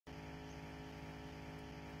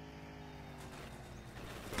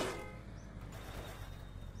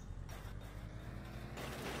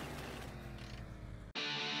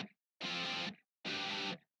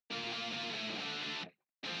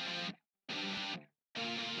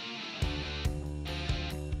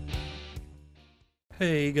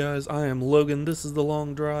Hey guys, I am Logan, this is The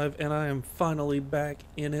Long Drive, and I am finally back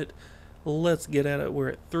in it. Let's get at it. We're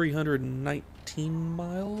at 319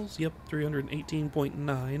 miles. Yep,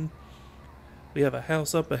 318.9. We have a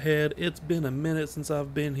house up ahead. It's been a minute since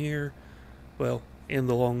I've been here. Well, in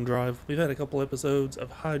The Long Drive. We've had a couple episodes of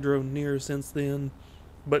Hydro Near since then,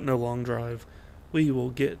 but no Long Drive. We will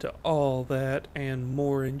get to all that and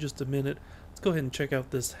more in just a minute. Let's go ahead and check out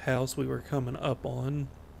this house we were coming up on.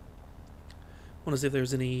 Want to see if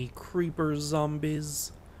there's any creeper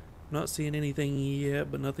zombies. I'm not seeing anything yet,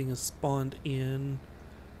 but nothing has spawned in.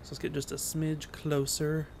 So let's get just a smidge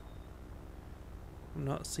closer. I'm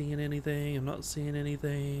not seeing anything. I'm not seeing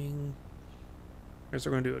anything. I guess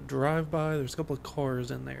we're going to do a drive-by. There's a couple of cars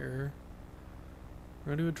in there.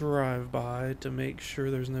 We're going to do a drive-by to make sure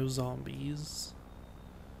there's no zombies.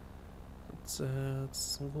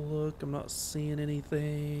 Let's look. I'm not seeing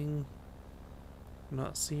anything. I'm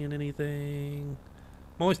not seeing anything.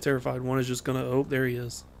 I'm always terrified one is just gonna... Oh, there he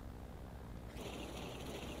is.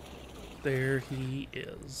 There he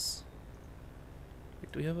is. Wait,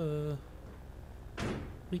 do we have a...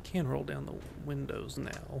 We can roll down the windows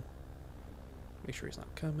now. Make sure he's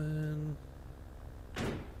not coming.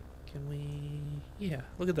 Can we... Yeah,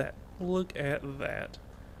 look at that. Look at that.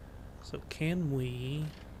 So can we...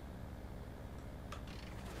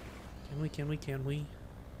 Can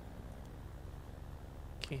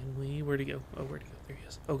we? Where'd he go? Oh, where'd he go? There he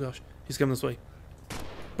is. Oh gosh, he's coming this way.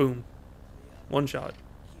 Boom. One shot.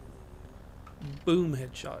 Boom,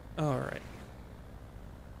 headshot. Alright.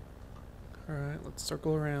 Alright, let's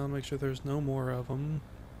circle around, make sure there's no more of them.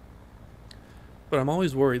 But I'm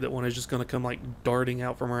always worried that one is just going to come like darting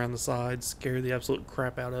out from around the side, scare the absolute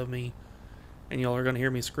crap out of me, and y'all are going to hear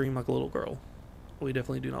me scream like a little girl. We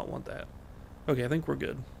definitely do not want that. Okay, I think we're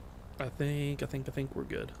good. I think we're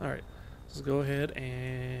good. Alright. Let's go ahead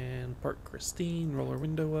and park Christine, roll our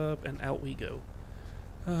window up, and out we go.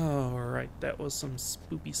 Alright, that was some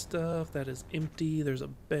spoopy stuff. That is empty. There's a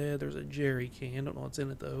bed, there's a jerry can. Don't know what's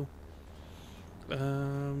in it though.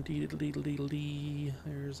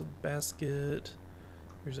 There's a basket.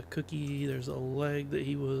 There's a cookie. There's a leg that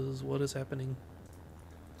he was... What is happening?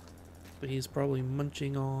 But he's probably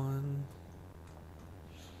munching on.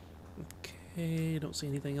 Okay, don't see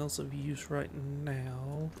anything else of use right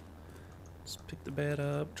now. Let's pick the bed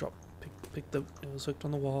up, pick the, it was hooked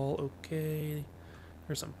on the wall, okay.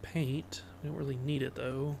 There's some paint, we don't really need it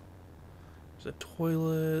though. There's a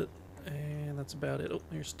toilet, and that's about it. Oh,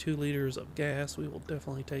 there's 2 liters of gas, we will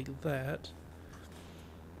definitely take that.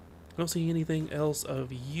 I don't see anything else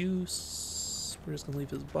of use. We're just gonna leave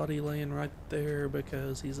his body laying right there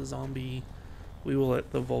because he's a zombie. We will let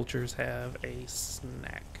the vultures have a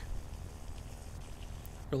snack.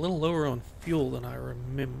 We're a little lower on fuel than I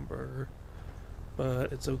remember.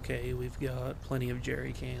 But it's okay, we've got plenty of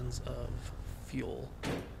jerry cans of fuel.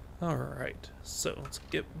 Alright, so let's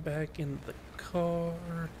get back in the car.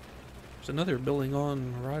 There's another building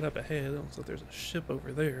on right up ahead. It looks like there's a ship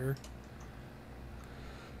over there.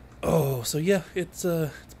 Oh, so yeah, it's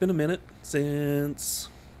been a minute since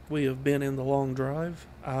we have been in the long drive.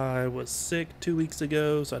 I was sick 2 weeks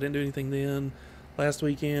ago, so I didn't do anything then. Last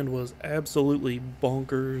weekend was absolutely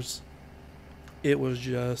bonkers. It was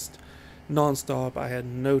just non-stop. I had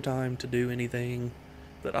no time to do anything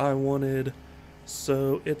that I wanted,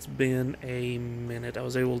 so it's been a minute. I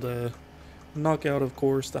was able to knock out, of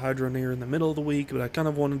course, the Hydro Near in the middle of the week, but I kind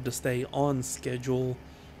of wanted to stay on schedule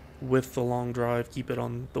with the long drive, keep it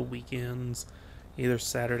on the weekends, either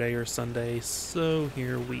Saturday or Sunday, so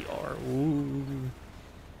here we are. Ooh.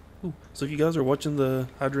 So if you guys are watching the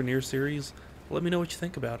Hydro Near series, let me know what you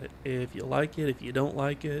think about it. If you like it, if you don't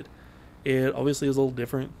like it. It obviously is a little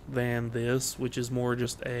different than this, which is more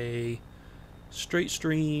just a straight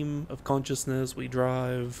stream of consciousness. We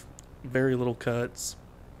drive, very little cuts.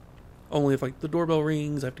 Only if like the doorbell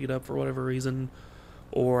rings, I have to get up for whatever reason,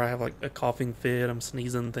 or I have like a coughing fit, I'm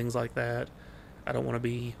sneezing, things like that. I don't want to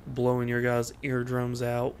be blowing your guys' eardrums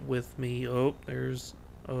out with me. Oh, there's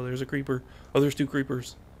a creeper. Oh, there's 2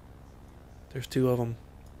 creepers. There's 2 of them.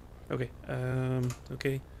 Okay,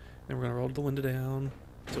 okay. Then we're gonna roll the window down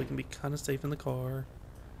so we can be kind of safe in the car.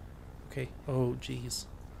 Okay. Oh, jeez.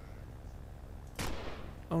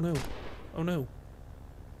 Oh, no. Oh, no.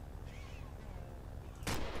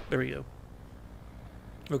 There we go.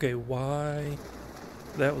 Okay, why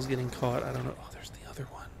that was getting caught, I don't know. Oh, there's the other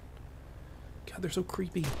one. God, they're so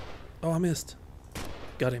creepy. Oh, I missed.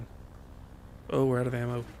 Got him. Oh, we're out of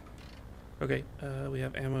ammo. Okay, we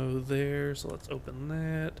have ammo there, so let's open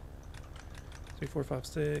that. 3, 4, 5,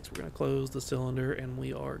 6. We're gonna close the cylinder and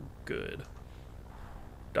we are good.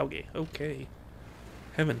 Doggy. Okay.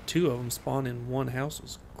 Having two of them spawn in one house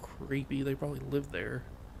was creepy. They probably lived there.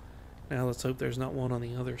 Now let's hope there's not one on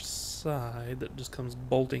the other side that just comes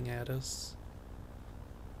bolting at us.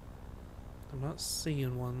 I'm not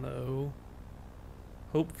seeing one though.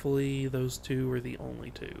 Hopefully those two are the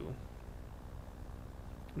only two.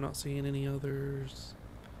 I'm not seeing any others.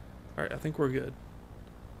 Alright, I think we're good.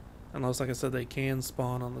 Unless, like I said, they can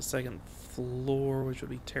spawn on the second floor, which would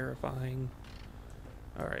be terrifying.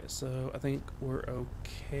 Alright, so I think we're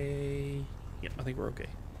okay. Yep, I think we're okay.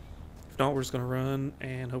 If not, we're just going to run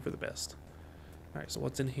and hope for the best. Alright, so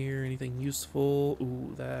what's in here? Anything useful?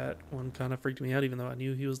 Ooh, that one kind of freaked me out, even though I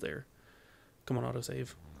knew he was there. Come on,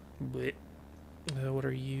 autosave. Blech. What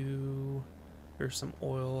are you? Here's some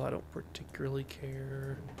oil. I don't particularly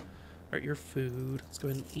care. Alright, your food. Let's go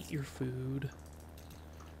ahead and eat your food.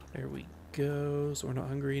 There we go. So we're not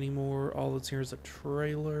hungry anymore. All that's here is a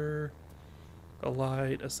trailer, a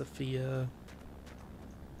light, a Sophia,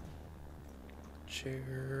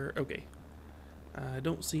 chair. Okay. I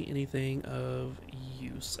don't see anything of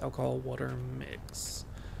use. Alcohol, water, mix.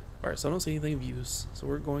 Alright, so I don't see anything of use. So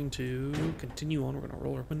we're going to continue on. We're going to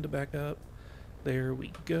roll our window back up. There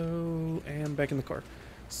we go. And back in the car.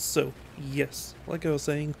 So, yes, like I was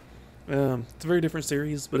saying, it's a very different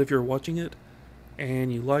series, but if you're watching it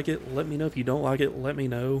and you like it, let me know. If you don't like it, let me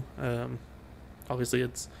know. Obviously,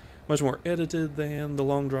 it's much more edited than the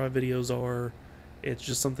long drive videos are. It's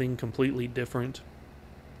just something completely different.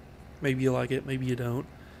 Maybe you like it, maybe you don't.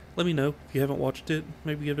 Let me know. If you haven't watched it,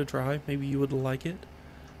 maybe give it a try. Maybe you would like it.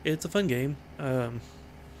 It's a fun game. Yeah,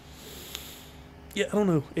 I don't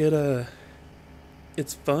know.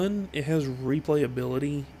 It's fun. It has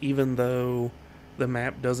replayability, even though the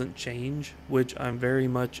map doesn't change, which I'm very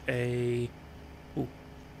much a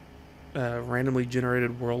randomly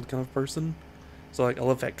generated world kind of person. So, like, I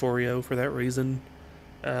love Factorio for that reason.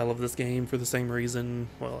 I love this game for the same reason.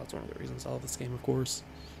 Well, that's one of the reasons I love this game, of course.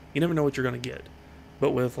 You never know what you're going to get.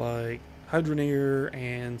 But with, like, Hydroneer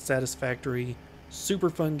and Satisfactory, super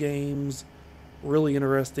fun games, really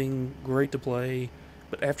interesting, great to play.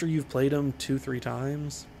 But after you've played them 2-3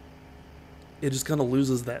 times, it just kind of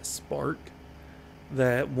loses that spark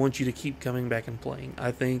that wants you to keep coming back and playing.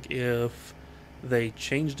 I think if they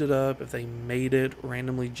changed it up, if they made it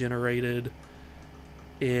randomly generated,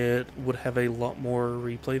 it would have a lot more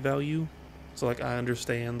replay value. So, like, I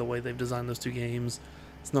understand the way they've designed those two games.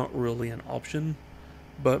 It's not really an option,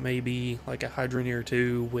 but maybe like a Hydroneer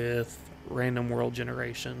 2 with random world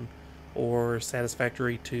generation or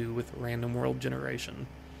Satisfactory 2 with random world generation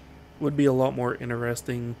would be a lot more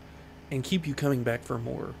interesting and keep you coming back for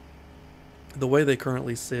more. The way they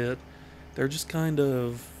currently sit, they're just kind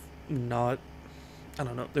of not, I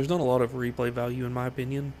don't know, there's not a lot of replay value in my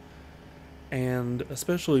opinion. And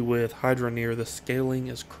especially with Hydroneer, the scaling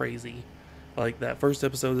is crazy. Like that first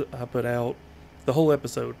episode I put out, the whole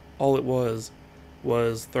episode, all it was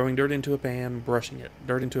throwing dirt into a pan, brushing it,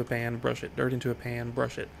 dirt into a pan, brush it, dirt into a pan,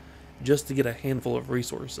 brush it, just to get a handful of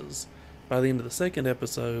resources. By the end of the second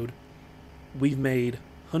episode, we've made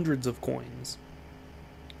hundreds of coins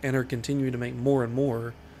and are continuing to make more and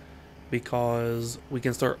more because we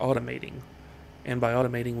can start automating. And by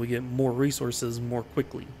automating, we get more resources more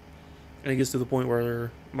quickly. And it gets to the point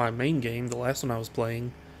where my main game, the last one I was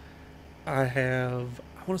playing, I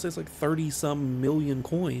want to say it's like 30-some million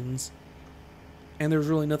coins, and there's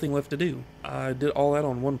really nothing left to do. I did all that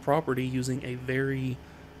on one property using a very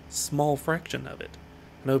small fraction of it.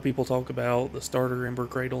 I know people talk about the starter Ember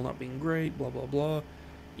Cradle not being great, blah, blah, blah.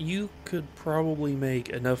 You could probably make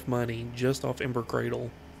enough money just off Ember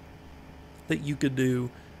Cradle that you could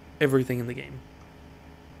do everything in the game.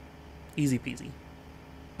 Easy peasy.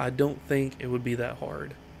 I don't think it would be that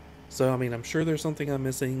hard. So, I mean, I'm sure there's something I'm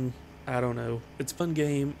missing. I don't know. It's a fun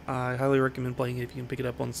game. I highly recommend playing it if you can pick it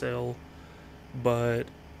up on sale. But,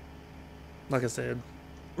 like I said,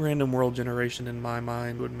 random world generation in my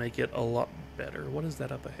mind would make it a lot better. What is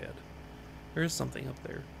that up ahead? There is something up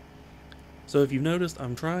there. So if you've noticed,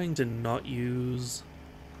 I'm trying to not use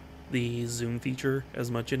the zoom feature as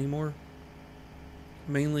much anymore.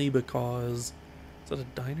 Mainly because, is that a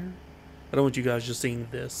diner? I don't want you guys just seeing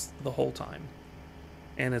this the whole time.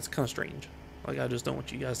 And it's kind of strange. Like, I just don't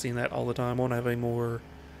want you guys seeing that all the time. I want to have a more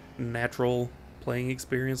natural playing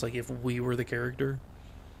experience, like if we were the character.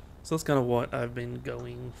 So that's kind of what I've been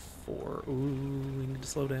going for. Ooh, we need to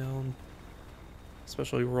slow down.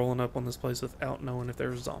 Especially rolling up on this place without knowing if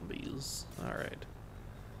there's zombies. Alright.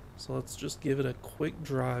 So let's just give it a quick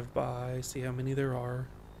drive-by, see how many there are.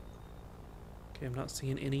 Okay, I'm not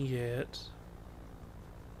seeing any yet.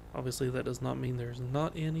 Obviously that does not mean there's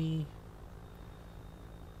not any.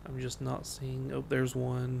 I'm just not seeing... Oh, there's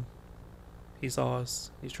one. He saw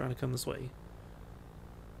us. He's trying to come this way.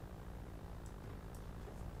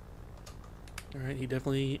 Alright, he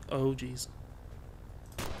definitely... Oh, jeez.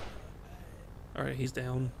 Alright, he's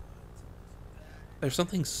down. There's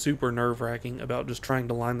something super nerve-wracking about just trying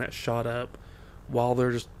to line that shot up while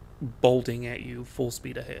they're just bolting at you full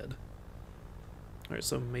speed ahead. Alright,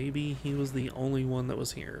 so maybe he was the only one that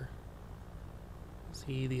was here. Is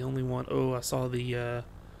he the only one? Oh, I saw the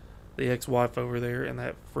ex-wife over there, and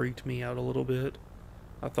that freaked me out a little bit.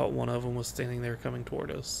 I thought one of them was standing there coming toward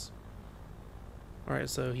us. Alright,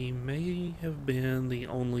 so he may have been the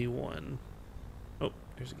only one. Oh,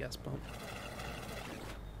 there's a gas pump.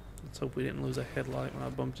 Let's hope we didn't lose a headlight when I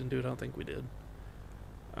bumped into it. I don't think we did.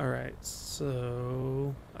 Alright,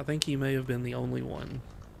 so I think he may have been the only one.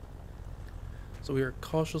 So we are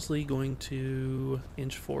cautiously going to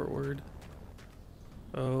inch forward.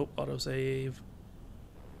 Oh, autosave.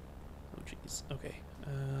 Oh, jeez. Okay.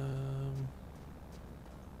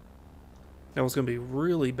 Now what's going to be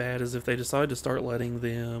really bad is if they decide to start letting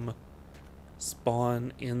them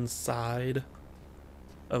spawn inside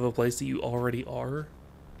of a place that you already are.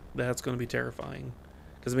 That's going to be terrifying.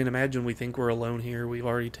 Because, I mean, imagine we think we're alone here. We've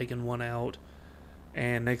already taken one out.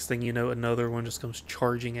 And next thing you know, another one just comes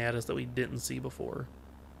charging at us that we didn't see before.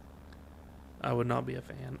 I would not be a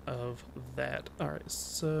fan of that. Alright,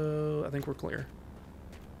 so I think we're clear.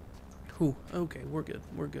 Whew, okay, we're good.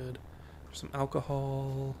 We're good. There's some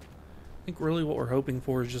alcohol. I think really what we're hoping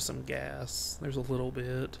for is just some gas. There's a little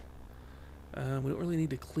bit. We don't really need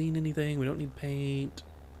to clean anything. We don't need paint.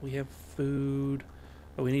 We have food.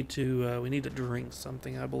 But we need to drink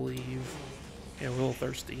something, I believe. Yeah, we're a little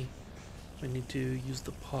thirsty. We need to use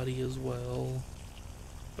the potty as well.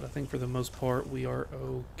 But I think for the most part we are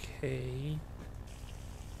okay.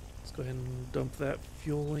 Let's go ahead and dump that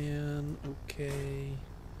fuel in. Okay.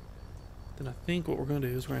 Then I think what we're going to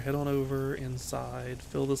do is we're going to head on over inside,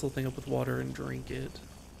 fill this little thing up with water, and drink it.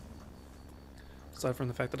 Aside from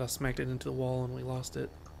the fact that I smacked it into the wall and we lost it.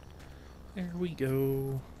 There we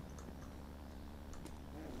go.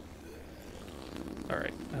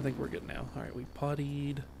 Alright, I think we're good now. Alright, we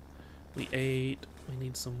pottied. We ate. We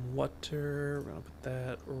need some water. We're going to put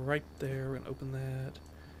that right there. We're going to open that.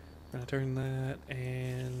 We're going to turn that.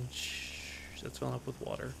 And that's filling up with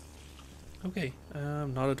water. Okay,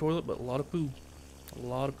 not a toilet, but a lot of poo. A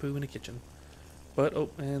lot of poo in the kitchen. But, oh,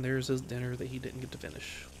 and there's his dinner that he didn't get to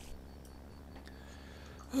finish.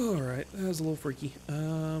 Alright, that was a little freaky.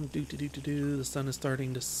 The sun is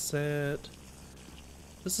starting to set.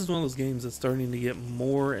 This is one of those games that's starting to get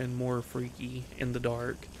more and more freaky in the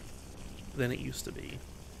dark than it used to be.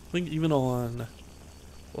 I think even on,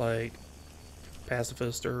 like,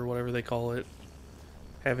 Pacifist or whatever they call it,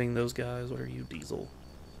 having those guys, what are you, Diesel?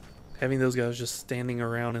 Having those guys just standing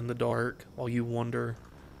around in the dark while you wander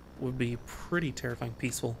would be pretty terrifying.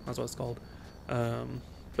 Peaceful, that's what it's called.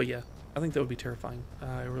 But yeah, I think that would be terrifying.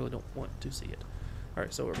 I really don't want to see it.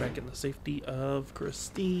 Alright, so we're back in the safety of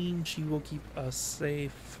Christine. She will keep us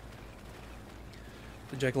safe.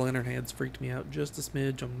 The jack-o'-lantern heads freaked me out just a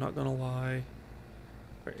smidge, I'm not gonna lie.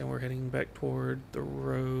 Alright, and we're heading back toward the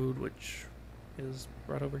road, which is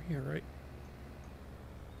right over here, right?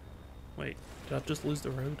 Wait, did I just lose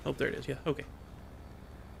the road? Oh, there it is, yeah, okay.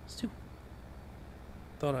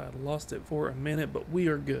 Thought I had lost it for a minute, but we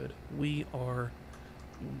are good. We are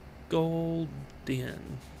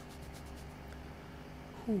golden.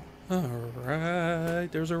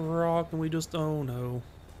 Alright, there's a rock and we just, oh no.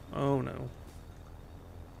 Oh no.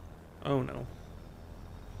 Oh no.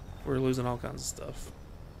 We're losing all kinds of stuff.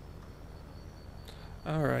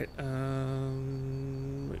 Alright, we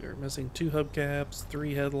are missing 2 hubcaps,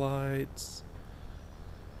 3 headlights.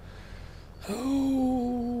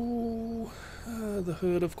 Oh, the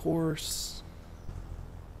hood, of course.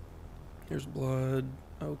 Here's blood.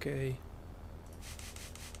 Okay.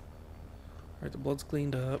 Alright, the blood's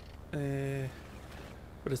cleaned up.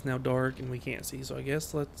 But it's now dark and we can't see, so I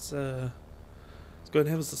guess let's go ahead and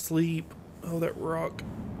have us a sleep. Oh, that rock.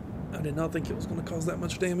 I did not think it was going to cause that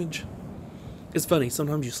much damage. It's funny,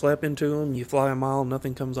 sometimes you slap into them, you fly a mile,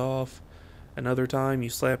 nothing comes off. Another time you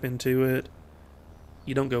slap into it,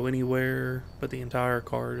 you don't go anywhere, but the entire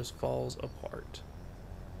car just falls apart.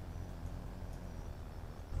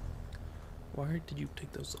 Why did you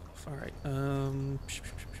take those off? Alright,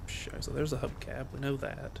 so there's a hubcap, we know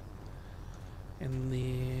that. And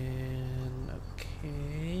then,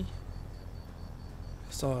 okay.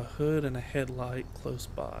 I saw a hood and a headlight close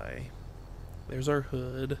by. There's our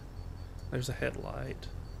hood. There's a headlight.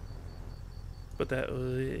 But that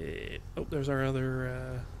was... Oh, there's our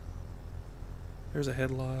other... there's a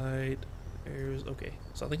headlight. There's... Okay.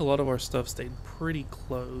 So I think a lot of our stuff stayed pretty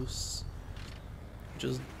close.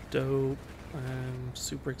 which is dope. I'm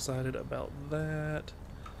super excited about that.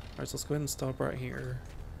 Alright, so let's go ahead and stop right here,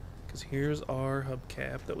 because here's our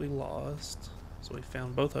hubcap that we lost. So we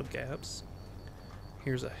found both hubcaps.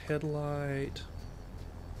 Here's a headlight.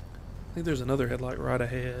 I think there's another headlight right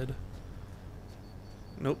ahead.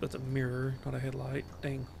 Nope, that's a mirror, not a headlight.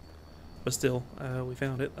 Dang. But still, we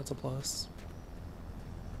found it. That's a plus.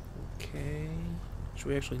 Okay. Which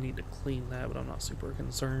we actually need to clean that, but I'm not super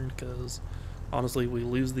concerned because honestly, we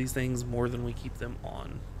lose these things more than we keep them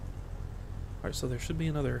on. Alright, so there should be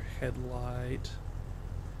another headlight.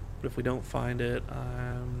 But if we don't find it,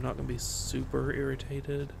 I'm not going to be super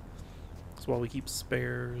irritated. That's why we keep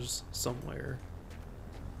spares somewhere.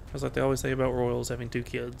 As like they always say about Royals having two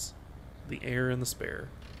kids. The heir and the spare.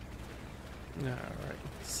 Alright,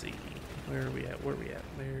 let's see. Where are we at? Where are we at?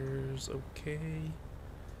 There's okay.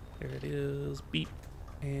 There it is. Beep.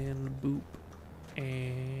 And boop.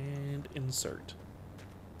 And insert.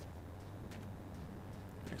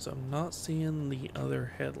 Okay, so I'm not seeing the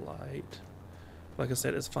other headlight. Like I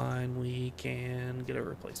said, it's fine. We can get a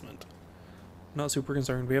replacement. Not super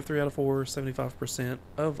concerned. We have 3 out of 4. 75%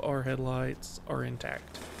 of our headlights are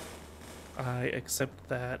intact. I accept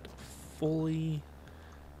that fully.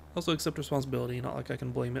 Also accept responsibility, not like I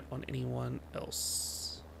can blame it on anyone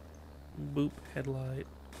else. Boop, headlight.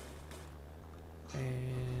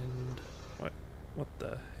 And what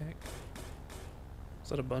the heck? Is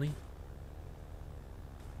that a bunny?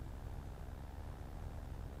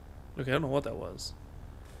 Okay, I don't know what that was.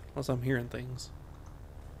 Unless I'm hearing things.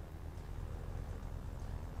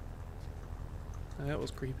 That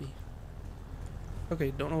was creepy.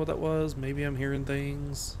 Okay, don't know what that was. Maybe I'm hearing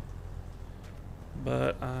things.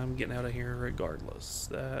 But I'm getting out of here regardless.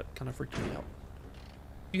 That kind of freaked me out.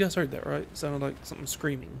 You guys heard that, right? It sounded like something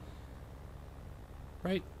screaming.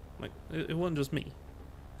 Right? Like, it wasn't just me.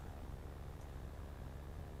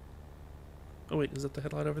 Oh wait, is that the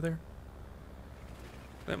headlight over there?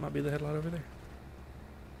 That might be the headlight over there.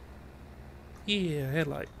 Yeah,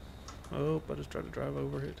 headlight. Oh, I just tried to drive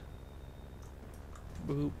over it.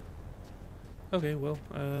 Boop. Okay, well,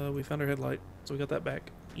 we found our headlight, so we got that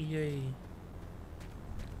back. Yay.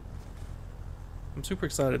 I'm super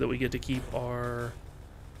excited that we get to keep our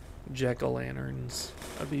jack-o'-lanterns.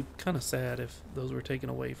 I'd be kind of sad if those were taken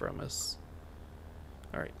away from us.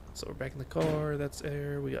 Alright, so we're back in the car. That's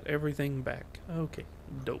air. We got everything back. Okay,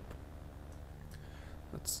 dope.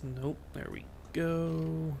 Nope, there we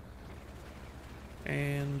go.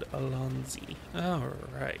 And Alonzi.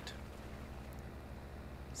 Alright.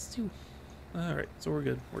 Alright, so we're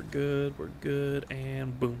good. We're good. We're good.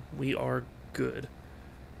 And boom, we are good.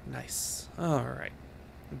 Nice. Alright.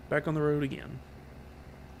 Back on the road again.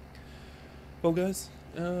 Well, guys,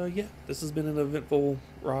 yeah, this has been an eventful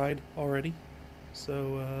ride already.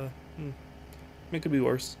 So, it could be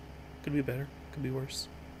worse. Could be better. Could be worse.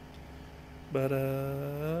 But,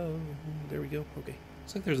 there we go. Okay.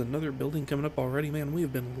 Looks like there's another building coming up already. Man, we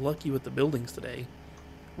have been lucky with the buildings today.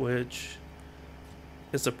 Which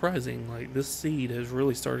is surprising. Like, this seed has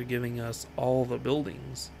really started giving us all the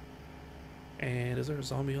buildings. And is there a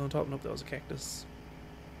zombie on top? Nope, that was a cactus.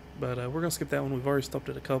 But, we're going to skip that one. We've already stopped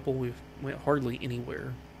at a couple. We've went hardly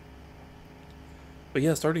anywhere. But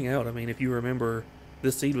yeah, starting out, I mean, if you remember,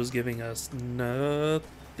 this seed was giving us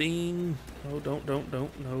nothing. Oh, don't,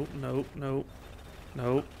 nope,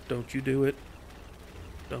 don't you do it.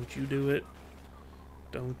 Don't you do it.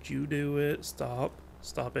 Don't you do it. Stop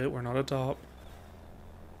it, we're not a top.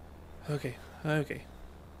 Okay.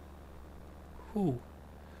 Whew.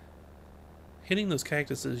 Hitting those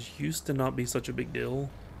cactuses used to not be such a big deal,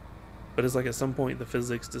 but it's like at some point the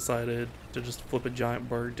physics decided to just flip a giant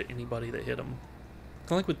bird to anybody that hit them.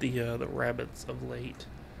 Kind of like with the rabbits of late.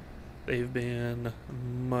 They've been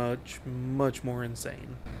much more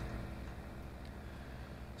insane.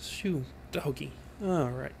 Shoo, doggy.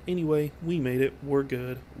 Alright, anyway, we made it. We're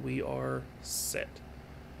good. We are set.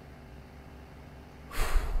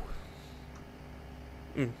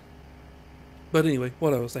 But anyway,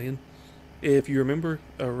 what I was saying. If you remember,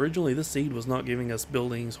 originally this seed was not giving us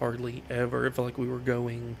buildings hardly ever. It felt like we were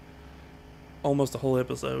going almost a whole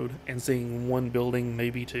episode and seeing one building,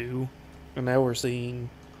 maybe two. And now we're seeing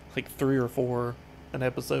like 3 or 4 an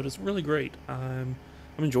episode. It's really great. I'm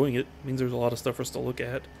enjoying it. It means there's a lot of stuff for us to look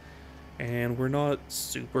at. And we're not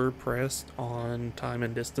super pressed on time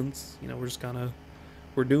and distance. You know, we're just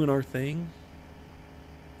we're doing our thing.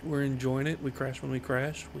 We're enjoying it. We crash when we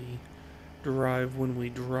crash. We drive when we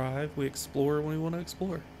drive. We explore when we want to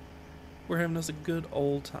explore. We're having us a good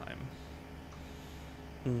old time.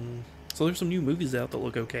 So there's some new movies out that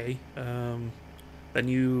look okay. That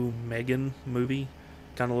new Megan movie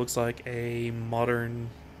Kind of looks like a modern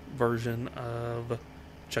version of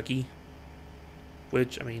Chucky,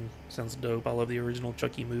 which, I mean, sounds dope. I love the original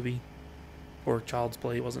Chucky movie. Or Child's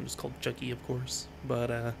Play. It wasn't just called Chucky, of course.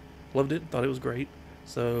 But loved it. Thought it was great.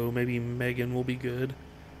 So maybe Megan will be good.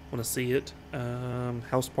 Want to see it.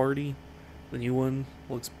 House Party, the new one,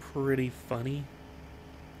 looks pretty funny.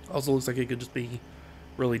 Also looks like it could just be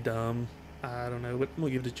really dumb. I don't know, but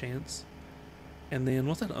we'll give it a chance. And then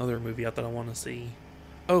what's that other movie I thought I want to see?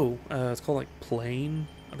 Oh, it's called like Plane.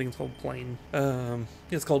 I think it's called Plane. Yeah,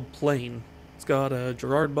 it's called Plane. It's got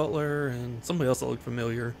Gerard Butler and somebody else that looked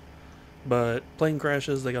familiar. But plane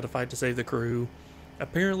crashes, they got to fight to save the crew.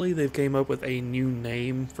 Apparently they've came up with a new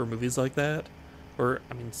name for movies like that. Or,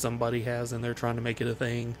 I mean, somebody has and they're trying to make it a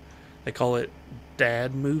thing. They call it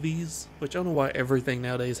dad movies, which I don't know why everything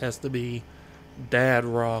nowadays has to be dad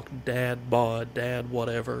rock, dad bod, dad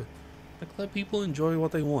whatever. Like, let people enjoy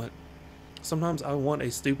what they want. Sometimes I want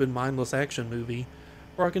a stupid mindless action movie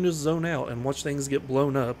where I can just zone out and watch things get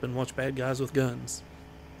blown up and watch bad guys with guns.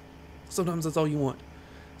 Sometimes that's all you want.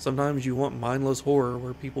 Sometimes you want mindless horror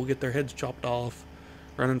where people get their heads chopped off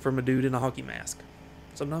running from a dude in a hockey mask.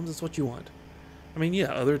 Sometimes that's what you want. I mean,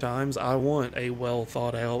 yeah, other times I want a well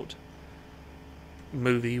thought out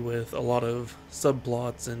movie with a lot of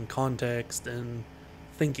subplots and context and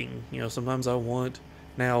thinking. You know, sometimes I want,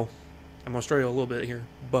 now, I'm gonna stray a little bit here,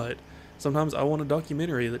 but sometimes I want a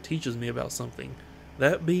documentary that teaches me about something.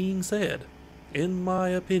 That being said, in my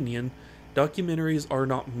opinion, documentaries are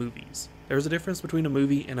not movies. There's a difference between a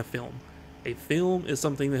movie and a film. A film is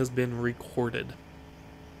something that has been recorded.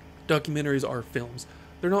 Documentaries are films.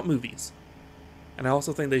 They're not movies. And I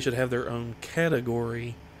also think they should have their own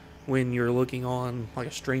category when you're looking on like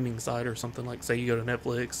a streaming site or something, like say you go to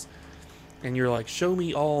Netflix and you're like, show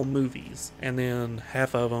me all movies, and then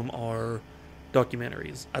half of them are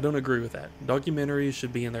documentaries. I don't agree with that. Documentaries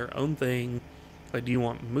should be in their own thing. Like, do you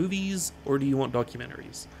want movies or do you want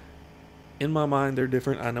documentaries? In my mind, they're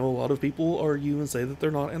different. I know a lot of people argue and say that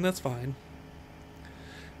they're not, and that's fine.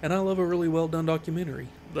 And I love a really well done documentary.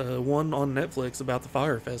 The one on Netflix about the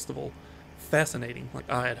Fire Festival. Fascinating. Like,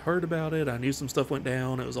 I had heard about it, I knew some stuff went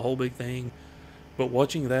down, it was a whole big thing. But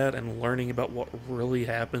watching that and learning about what really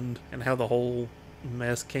happened and how the whole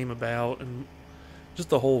mess came about and just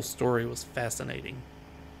the whole story was fascinating.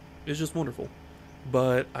 It's just wonderful.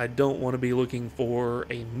 But I don't want to be looking for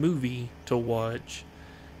a movie to watch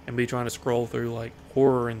and be trying to scroll through like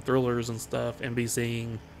horror and thrillers and stuff and be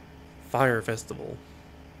seeing Fire Festival.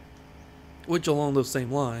 Which, along those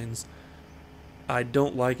same lines, I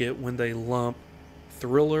don't like it when they lump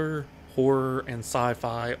thriller, horror, and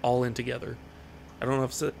sci-fi all in together. I don't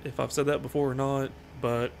know if I've said that before or not,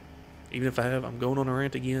 but even if I have, I'm going on a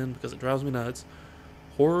rant again because it drives me nuts.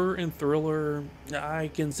 Horror and thriller, I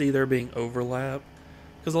can see there being overlap,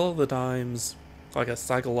 because a lot of the times, like a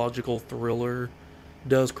psychological thriller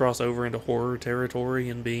does cross over into horror territory,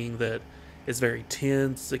 and being that it's very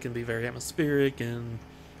tense, it can be very atmospheric, and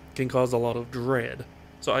can cause a lot of dread.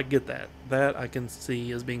 So I get that. That I can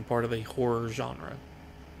see as being part of a horror genre.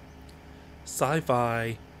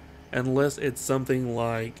 Sci-fi, unless it's something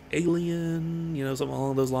like Alien, you know, something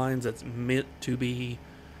along those lines that's meant to be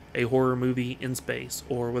a horror movie in space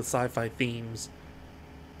or with sci-fi themes,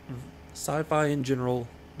 sci-fi in general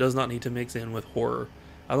does not need to mix in with horror.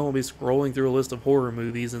 I don't want to be scrolling through a list of horror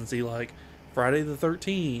movies and see like Friday the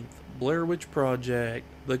 13th, Blair Witch Project,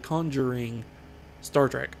 The Conjuring, Star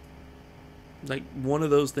Trek. Like, one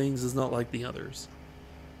of those things is not like the others.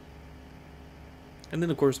 And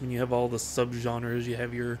then, of course, when you have all the subgenres, you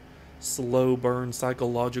have your slow burn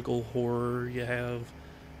psychological horror, you have,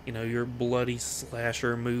 you know, your bloody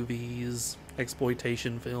slasher movies,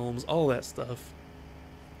 exploitation films, all that stuff.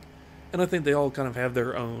 And I think they all kind of have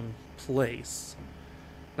their own place.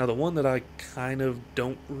 Now, the one that I kind of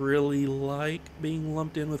don't really like being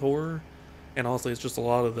lumped in with horror, and also it's just a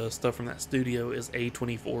lot of the stuff from that studio, is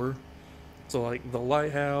A24. So, like, The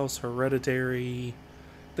Lighthouse, Hereditary,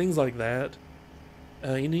 things like that.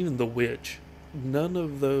 And even The Witch. None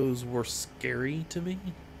of those were scary to me.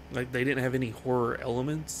 Like, they didn't have any horror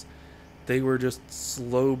elements. They were just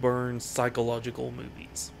slow burn psychological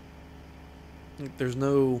movies. There's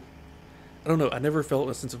no... I don't know, I never felt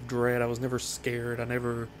a sense of dread. I was never scared. I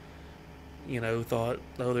never, you know, thought,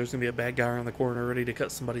 oh, there's going to be a bad guy around the corner ready to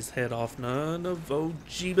cut somebody's head off. None of... Oh,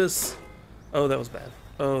 Jeebus. Oh, that was bad.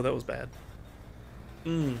 Oh, that was bad.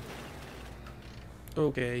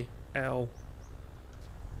 Okay. Ow.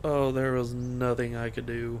 Oh, there was nothing I could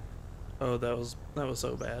do. Oh, that was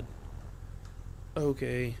so bad.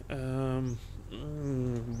 Okay. Bah,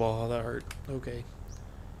 that hurt. Okay.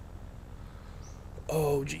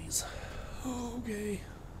 Oh, jeez. Okay.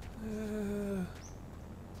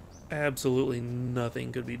 Absolutely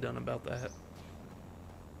nothing could be done about that.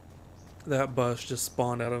 That bus just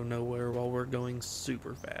spawned out of nowhere while we're going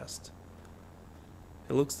super fast.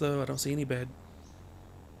 It looks though, I don't see any bad.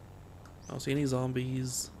 I don't see any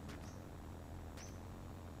zombies.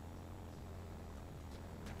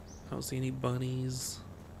 I don't see any bunnies.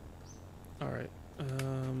 Alright.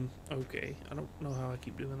 Okay. I don't know how I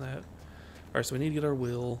keep doing that. Alright, so we need to get our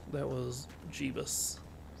wheel. That was Jeebus.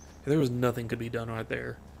 There was nothing could be done right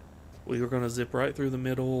there. We were going to zip right through the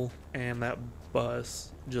middle, and that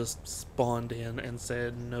bus just spawned in and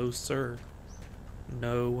said, no, sir.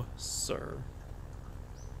 No, sir.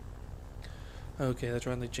 Okay, that's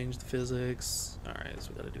right. They changed the physics. Alright, so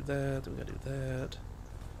we got to do that. We got to do that.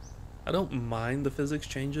 I don't mind the physics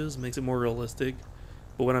changes. Makes it more realistic.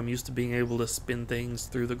 But when I'm used to being able to spin things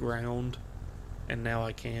through the ground, and now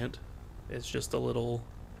I can't, it's just a little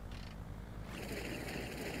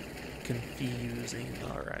confusing.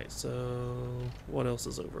 Alright, so what else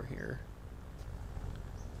is over here?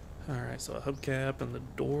 Alright, so a hubcap and the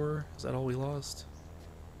door. Is that all we lost?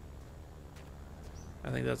 I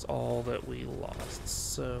think that's all that we lost.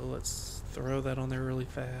 So let's throw that on there really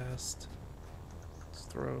fast. Let's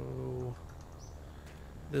throw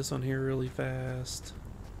this on here really fast.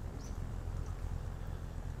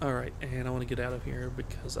 Alright, and I want to get out of here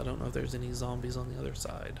because I don't know if there's any zombies on the other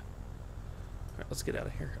side. Alright, let's get out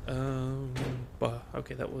of here.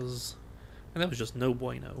 Okay, that was just no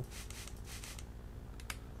bueno.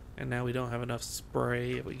 And now we don't have enough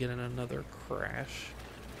spray if we get in another crash.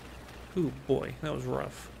 Ooh, boy, that was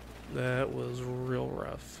rough. That was real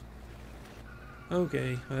rough.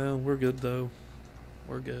 Okay, well, we're good though.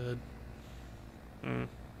 We're good.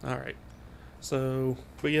 Alright. So,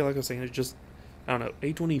 but yeah, like I was saying, it's just, I don't know,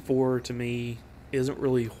 A24 to me isn't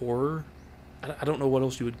really horror. I don't know what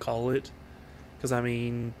else you would call it. Because, I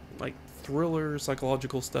mean, like, thriller,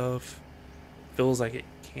 psychological stuff feels like it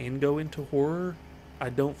can go into horror. I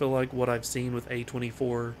don't feel like what I've seen with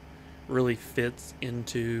A24 really fits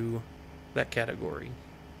into that category.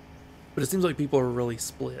 But it seems like people are really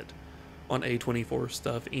split on A24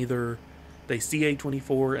 stuff. Either they see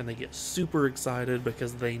A24 and they get super excited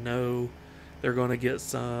because they know they're going to get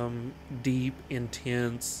some deep,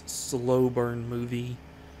 intense, slow burn movie,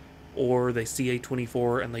 or they see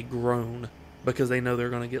A24 and they groan because they know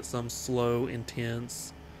they're going to get some slow,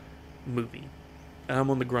 intense movie. And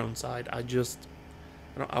I'm on the groan side. I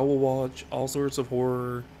will watch all sorts of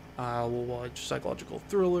horror. I will watch psychological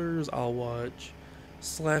thrillers. I'll watch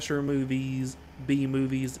slasher movies, B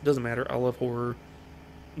movies. It doesn't matter. I love horror.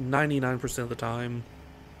 99% of the time,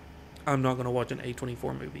 I'm not going to watch an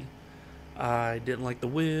A24 movie. I didn't like The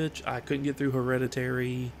Witch. I couldn't get through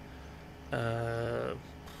Hereditary. The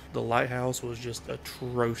Lighthouse was just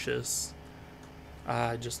atrocious.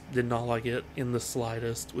 I just did not like it in the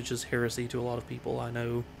slightest, which is heresy to a lot of people, I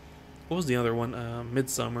know. What was the other one?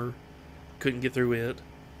 Midsummer. Couldn't get through it.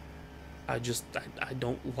 I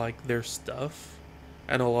don't like their stuff.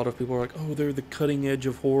 I know a lot of people are like, oh, they're the cutting edge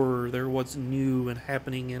of horror. They're what's new and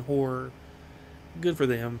happening in horror. Good for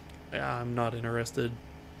them. I'm not interested.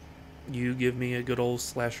 You give me a good old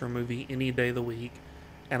slasher movie any day of the week,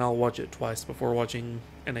 and I'll watch it twice before watching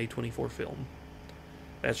an A24 film.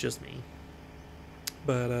 That's just me.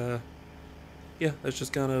 But, yeah, that's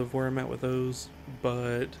just kind of where I'm at with those.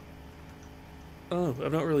 But, I don't know.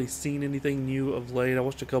 I've not really seen anything new of late. I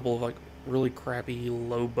watched a couple of, like, really crappy,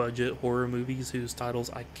 low-budget horror movies whose titles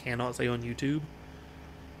I cannot say on YouTube.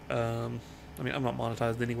 I mean, I'm not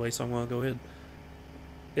monetized anyway, so I'm going to go ahead.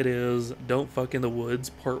 It is Don't Fuck in the Woods,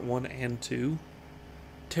 Part 1 and 2.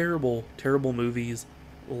 Terrible, terrible movies.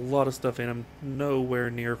 A lot of stuff in them. Nowhere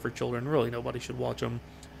near for children. Really, nobody should watch them.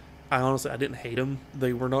 I didn't hate them.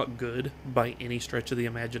 They were not good by any stretch of the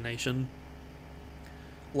imagination.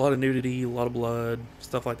 A lot of nudity, a lot of blood,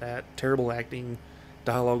 stuff like that. Terrible acting.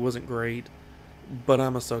 Dialogue wasn't great. But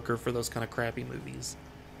I'm a sucker for those kind of crappy movies.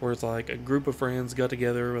 Where it's like a group of friends got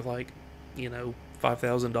together with like,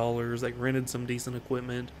 $5,000. They rented some decent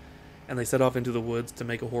equipment. And they set off into the woods to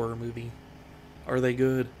make a horror movie. Are they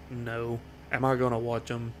good? No. Am I going to watch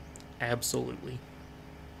them? Absolutely.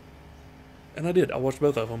 And I did. I watched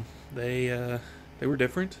both of them. They were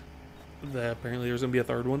different. Apparently there's going to be a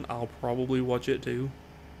third one. I'll probably watch it too.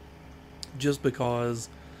 Just because,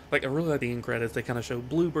 like, I really like the end credits. They kind of show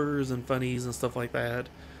bloopers and funnies and stuff like that.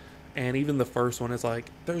 And even the first one is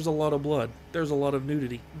like, there's a lot of blood. There's a lot of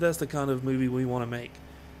nudity. That's the kind of movie we want to make.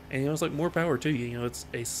 And, it's like, more power to you. It's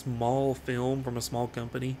a small film from a small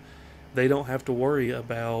company. They don't have to worry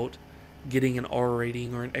about getting an R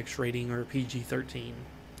rating or an X rating or a PG-13.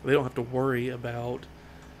 They don't have to worry about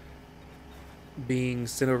being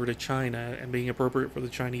sent over to China and being appropriate for the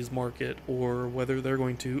Chinese market, or whether they're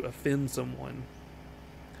going to offend someone.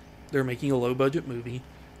 They're making a low budget movie.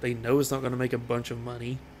 They know it's not going to make a bunch of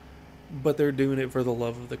money, but they're doing it for the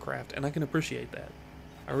love of the craft, and I can appreciate that.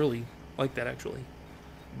 I really like that, actually.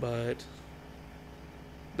 But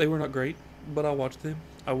they were not great, but I'll watch them.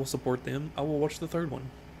 I will support them. I will watch the third one.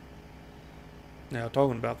 Now,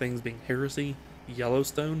 talking about things being heresy,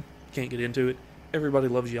 Yellowstone, can't get into it. Everybody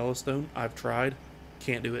loves Yellowstone. I've tried,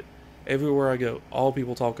 can't do it. Everywhere I go, all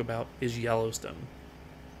people talk about is Yellowstone.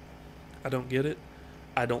 I don't get it.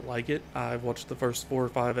 I don't like it. I've watched the first 4 or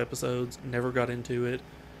 5 episodes, never got into it,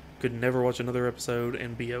 could never watch another episode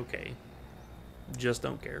and be okay. Just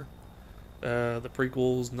don't care. The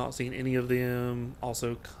prequels, not seen any of them,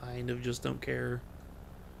 also kind of just don't care.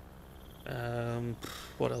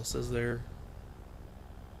 What else is there?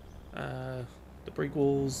 The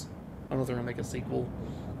prequels, I don't know if they're gonna make a sequel,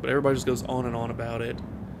 but everybody just goes on and on about it,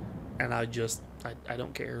 and I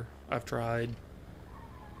don't care. I've tried.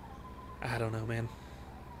 I don't know, man.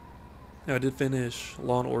 Now, I did finish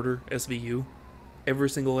Law and Order SVU, every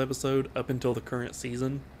single episode up until the current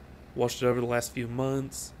season. Watched it over the last few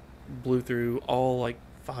months, blew through all like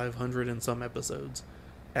 500 and some episodes.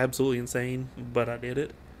 Absolutely insane, but I did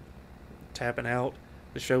it. Tapping out.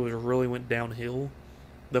 The show really went downhill.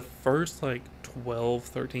 The first like 12,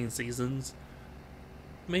 13 seasons,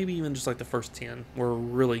 maybe even just like the first 10, were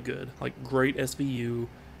really good. Like great SVU,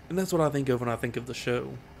 and that's what I think of when I think of the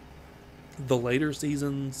show. The later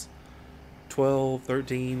seasons, 12,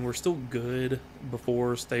 13, were still good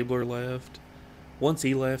before Stabler left. Once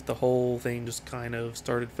he left, the whole thing just kind of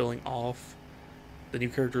started feeling off. The new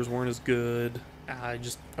characters weren't as good. I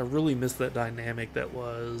really missed that dynamic that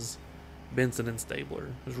was Benson and Stabler.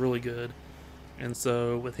 It was really good. And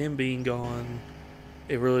so with him being gone,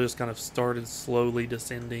 it really just kind of started slowly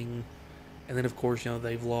descending. And then of course,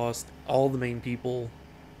 they've lost all the main people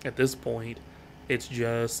at this point. It's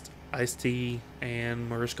just Ice-T and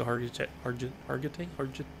Mariska Hargitay,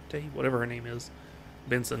 whatever her name is,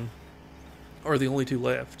 Benson, are the only two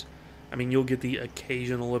left. I mean, you'll get the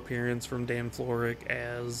occasional appearance from Dan Florek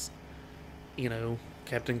as,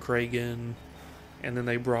 Captain Kragen, and then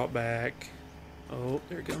they brought back, oh,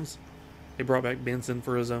 there it comes. They brought back Benson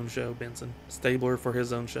for his own show, Stabler for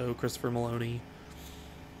his own show, Christopher Maloney.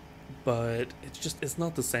 But it's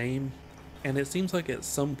not the same, and it seems like at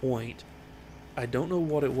some point, I don't know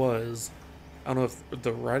what it was. I don't know if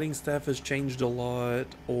the writing staff has changed a lot,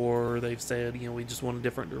 or they've said, we just want a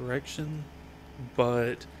different direction.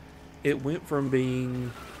 But it went from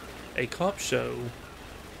being a cop show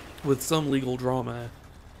with some legal drama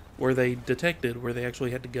where they detected, where they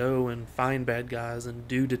actually had to go and find bad guys and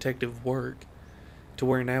do detective work, to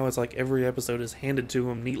where now it's like every episode is handed to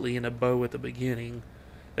them neatly in a bow at the beginning.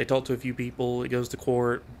 They talk to a few people, it goes to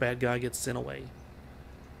court, bad guy gets sent away.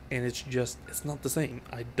 And it's not the same.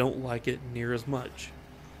 I don't like it near as much.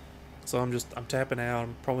 So I'm tapping out.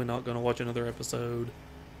 I'm probably not going to watch another episode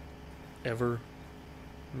ever.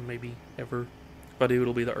 Maybe ever. If I do,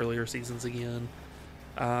 it'll be the earlier seasons again.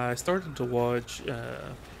 I started to watch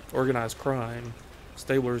Organized Crime,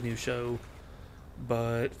 Stabler's new show,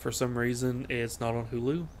 but for some reason it's not on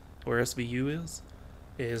Hulu, where SVU is.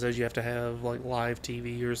 It says you have to have like live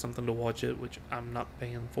TV or something to watch it, which I'm not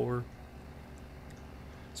paying for.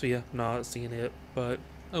 So yeah, not seeing it, but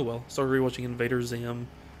oh well. Started rewatching Invader Zim,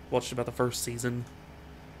 watched about the first season,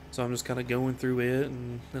 so I'm just kind of going through it,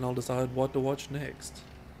 and then I'll decide what to watch next.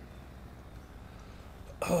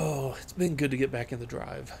 Oh, it's been good to get back in the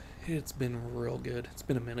drive. It's been real good. It's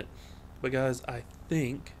been a minute. But guys, I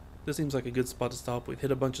think this seems like a good spot to stop. We've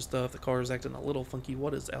hit a bunch of stuff. The car is acting a little funky.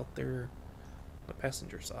 What is out there on the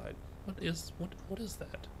passenger side? What is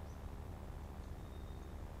that?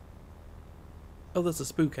 Oh, that's a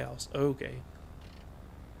spook house. Okay.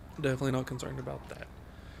 Definitely not concerned about that.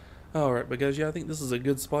 Alright, but guys, yeah, I think this is a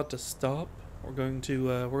good spot to stop. We're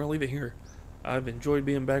gonna leave it here. I've enjoyed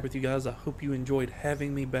being back with you guys. I hope you enjoyed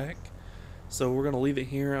having me back. So we're gonna leave it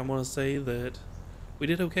here. I'm gonna say that we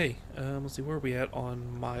did okay. Let's see, where are we at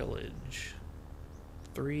on mileage?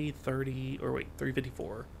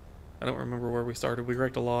 354. I don't remember where we started. We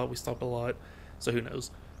wrecked a lot. We stopped a lot. So who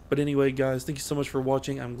knows? But anyway, guys, thank you so much for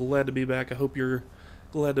watching. I'm glad to be back. I hope you're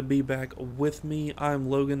glad to be back with me. I'm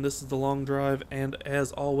Logan. This is The Long Drive. And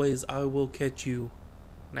as always, I will catch you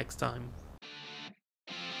next time.